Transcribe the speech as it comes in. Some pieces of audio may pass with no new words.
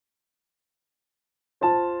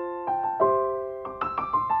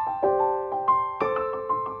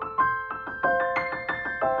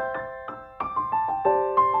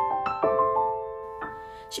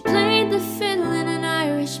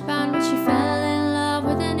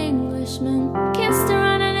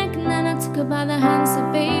by the hand,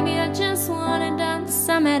 said, baby, I just wanna dance.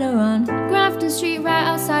 I met her on Grafton Street, right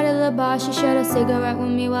outside of the bar. She shared a cigarette with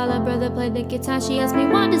me while her brother played the guitar. She asked me,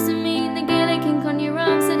 what does it mean, the Gaelic ink on your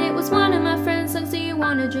arm? Said it was one of my friends' songs, do you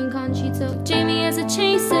wanna drink on? She took Jamie as a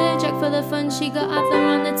chaser, Jack for the fun. She got Arthur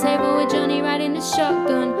on the table with Johnny riding the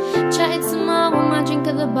shotgun. Chatted some more with my drink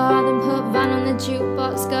at the bar, then put Van on the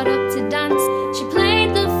jukebox, got up to dance. She played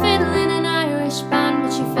the fiddle in an Irish band,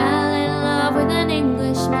 but she fell in love with an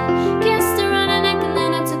Englishman. Kissed her on her neck and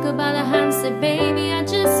then I took her by the hand, said, baby, I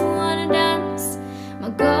just wanna dance. My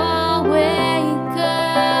Galway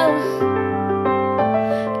girl,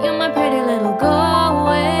 you're my pretty little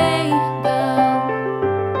Galway girl.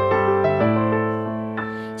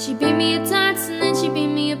 She beat me at darts and then she beat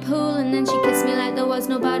me at pool, and then she kissed me like there was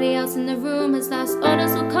nobody else in the room. His last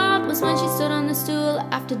orders were called was when she stood on the stool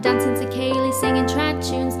after dancing to